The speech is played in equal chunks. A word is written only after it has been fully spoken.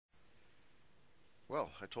Well,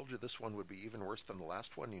 I told you this one would be even worse than the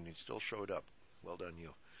last one, and you still showed up. Well done,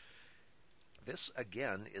 you. This,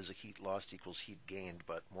 again, is a heat lost equals heat gained,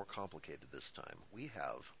 but more complicated this time. We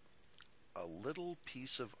have a little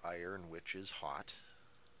piece of iron which is hot,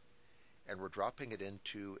 and we're dropping it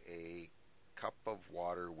into a cup of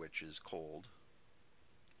water which is cold.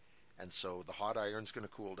 And so the hot iron's going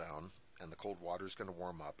to cool down, and the cold water is going to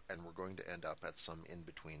warm up, and we're going to end up at some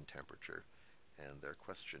in-between temperature. And their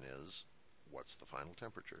question is, what's the final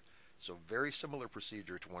temperature? So very similar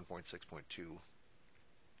procedure to 1.6.2,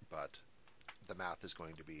 but the math is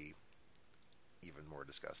going to be even more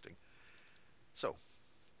disgusting. So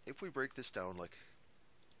if we break this down like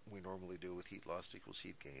we normally do with heat lost equals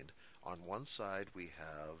heat gained, on one side we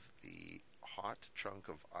have the hot chunk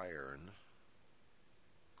of iron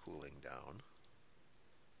cooling down,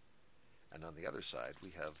 and on the other side we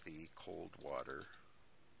have the cold water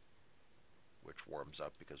which warms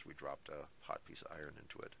up because we dropped a hot piece of iron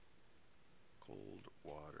into it. Cold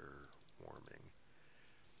water warming.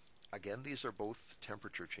 Again, these are both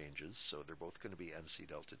temperature changes, so they're both going to be mc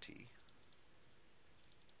delta T.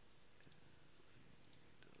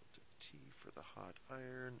 Delta T for the hot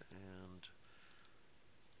iron and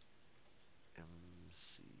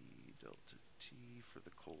mc delta T for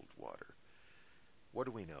the cold water. What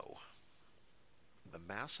do we know? The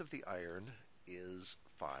mass of the iron is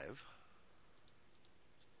 5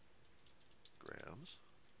 grams.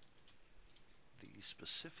 The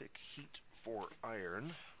specific heat for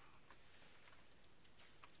iron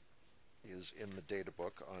is in the data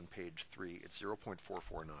book on page 3. It's 0.449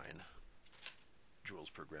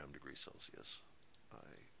 joules per gram degree Celsius.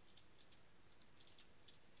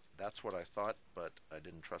 That's what I thought, but I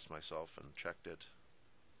didn't trust myself and checked it,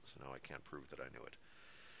 so now I can't prove that I knew it.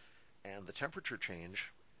 And the temperature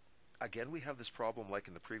change, again we have this problem like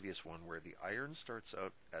in the previous one where the iron starts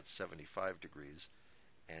out at 75 degrees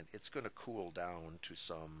and it's going to cool down to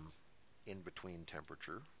some in-between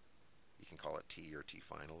temperature. You can call it T or T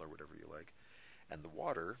final or whatever you like. And the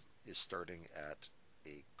water is starting at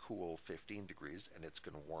a cool 15 degrees and it's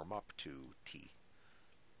going to warm up to T.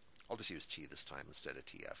 I'll just use T this time instead of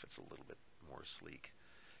TF. It's a little bit more sleek.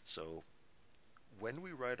 So when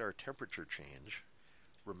we write our temperature change,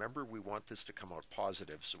 remember we want this to come out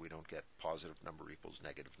positive so we don't get positive number equals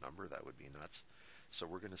negative number. That would be nuts. So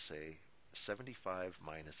we're going to say 75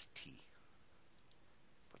 minus T,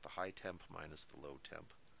 with the high temp minus the low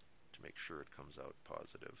temp to make sure it comes out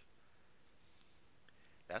positive.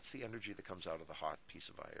 That's the energy that comes out of the hot piece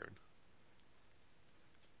of iron.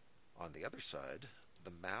 On the other side,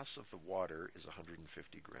 the mass of the water is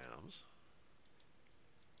 150 grams.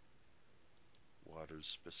 Water's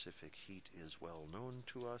specific heat is well known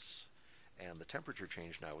to us, and the temperature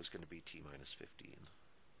change now is going to be T minus 15.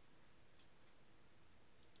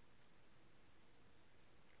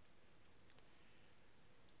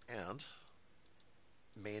 And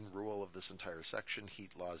main rule of this entire section,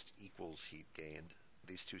 heat lost equals heat gained.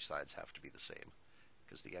 These two sides have to be the same,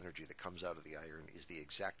 because the energy that comes out of the iron is the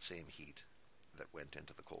exact same heat that went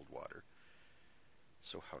into the cold water.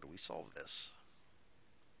 So how do we solve this?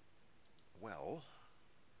 Well,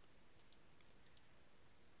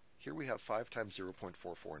 here we have 5 times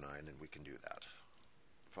 0.449, and we can do that.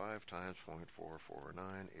 5 times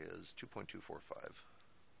 0.449 is 2.245.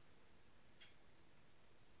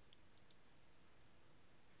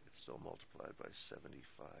 It's still multiplied by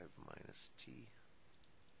 75 minus T.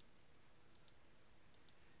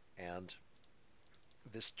 And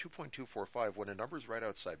this 2.245, when a number is right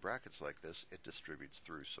outside brackets like this, it distributes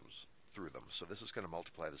through them. So this is going to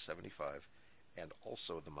multiply the 75 and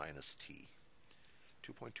also the minus T.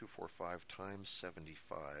 2.245 times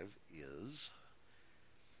 75 is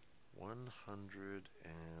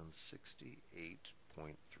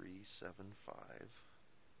 168.375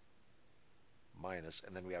 minus,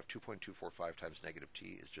 and then we have 2.245 times negative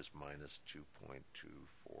T is just minus 2.245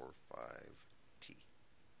 T.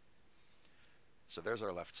 So there's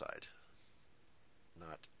our left side.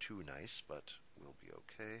 Not too nice, but we'll be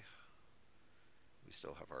okay. We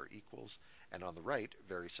still have our equals. And on the right,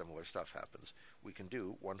 very similar stuff happens. We can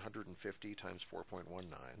do 150 times 4.19,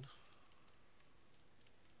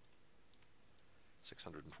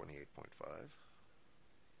 628.5,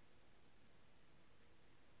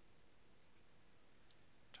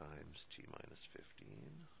 times T minus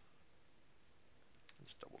 15.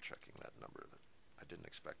 Just double checking that number. That I didn't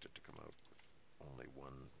expect it to come out with only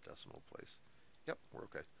one decimal place. Yep, we're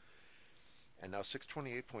okay. And now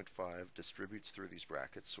 628.5 distributes through these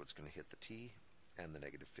brackets, so it's going to hit the T and the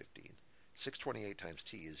negative 15. 628 times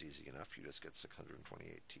T is easy enough. You just get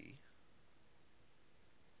 628T.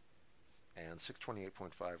 And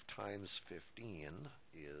 628.5 times 15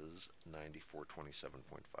 is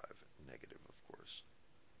 9427.5. Negative, of course.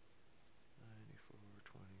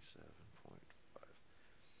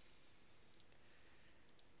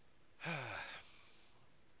 9427.5.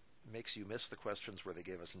 Makes you miss the questions where they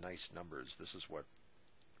gave us nice numbers. This is what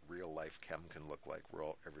real life chem can look like,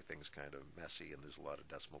 where everything's kind of messy and there's a lot of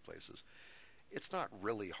decimal places. It's not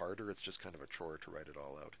really harder, it's just kind of a chore to write it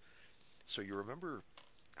all out. So you remember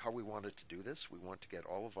how we wanted to do this? We want to get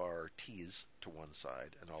all of our t's to one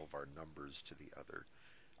side and all of our numbers to the other.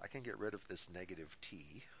 I can get rid of this negative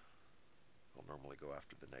t. I'll normally go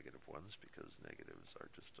after the negative ones because negatives are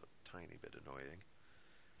just a tiny bit annoying.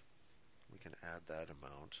 We can add that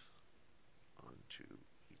amount onto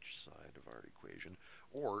each side of our equation.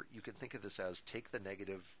 Or you can think of this as take the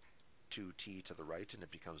negative 2t to the right and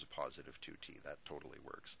it becomes a positive 2t. That totally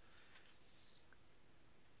works.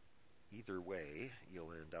 Either way,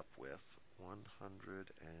 you'll end up with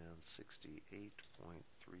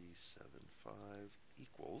 168.375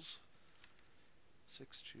 equals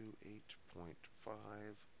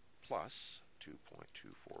 628.5 plus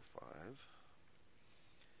 2.245,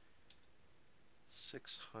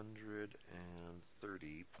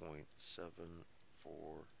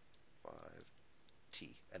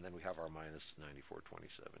 630.745t. And then we have our minus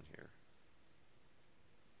 9427 here.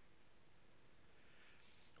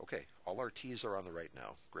 Okay, all our t's are on the right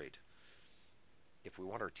now. Great. If we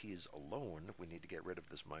want our t's alone, we need to get rid of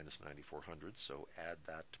this minus 9400, so add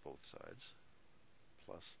that to both sides.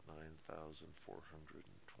 Plus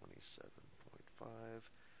 9,427.5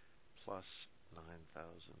 plus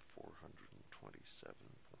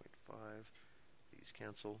 9,427.5. These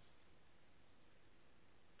cancel.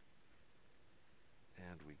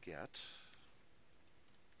 And we get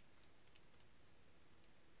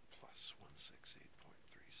plus 168.375.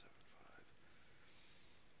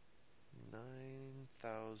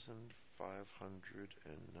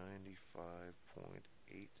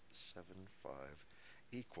 9,595.875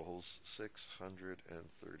 equals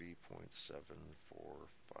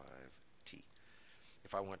 630.745t.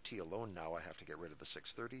 If I want t alone now, I have to get rid of the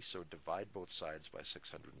 630, so divide both sides by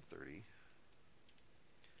 630.745,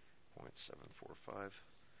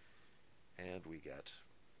 and we get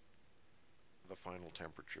the final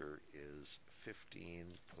temperature is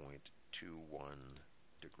 15.21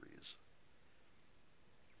 degrees.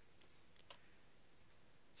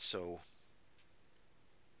 So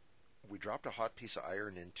we dropped a hot piece of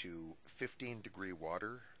iron into 15-degree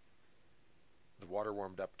water. The water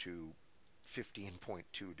warmed up to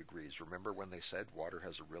 15.2 degrees. Remember when they said water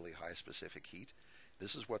has a really high specific heat?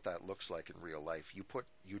 This is what that looks like in real life. You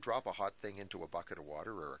drop a hot thing into a bucket of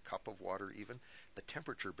water or a cup of water even, the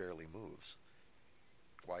temperature barely moves.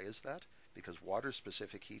 Why is that? Because water's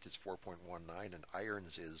specific heat is 4.19 and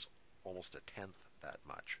iron's is almost a tenth that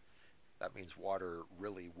much. That means water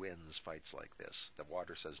really wins fights like this. The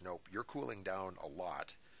water says, nope, you're cooling down a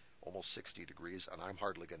lot, almost 60 degrees, and I'm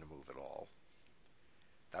hardly going to move at all.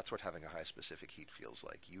 That's what having a high specific heat feels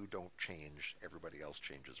like. You don't change, everybody else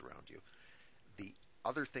changes around you. The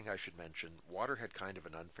other thing I should mention, water had kind of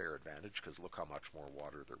an unfair advantage because look how much more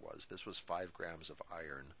water there was. This was 5 grams of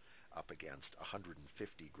iron up against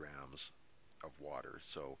 150 grams of water.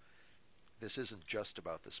 So this isn't just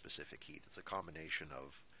about the specific heat. It's a combination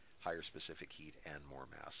of higher specific heat and more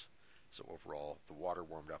mass. So overall, the water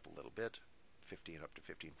warmed up a little bit, 15 up to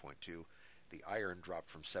 15.2. The iron dropped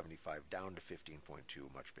from 75 down to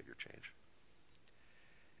 15.2, much bigger change.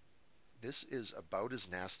 This is about as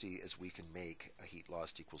nasty as we can make a heat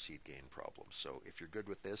lost equals heat gain problem. So if you're good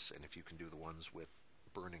with this, and if you can do the ones with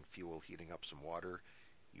burning fuel heating up some water,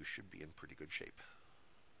 you should be in pretty good shape.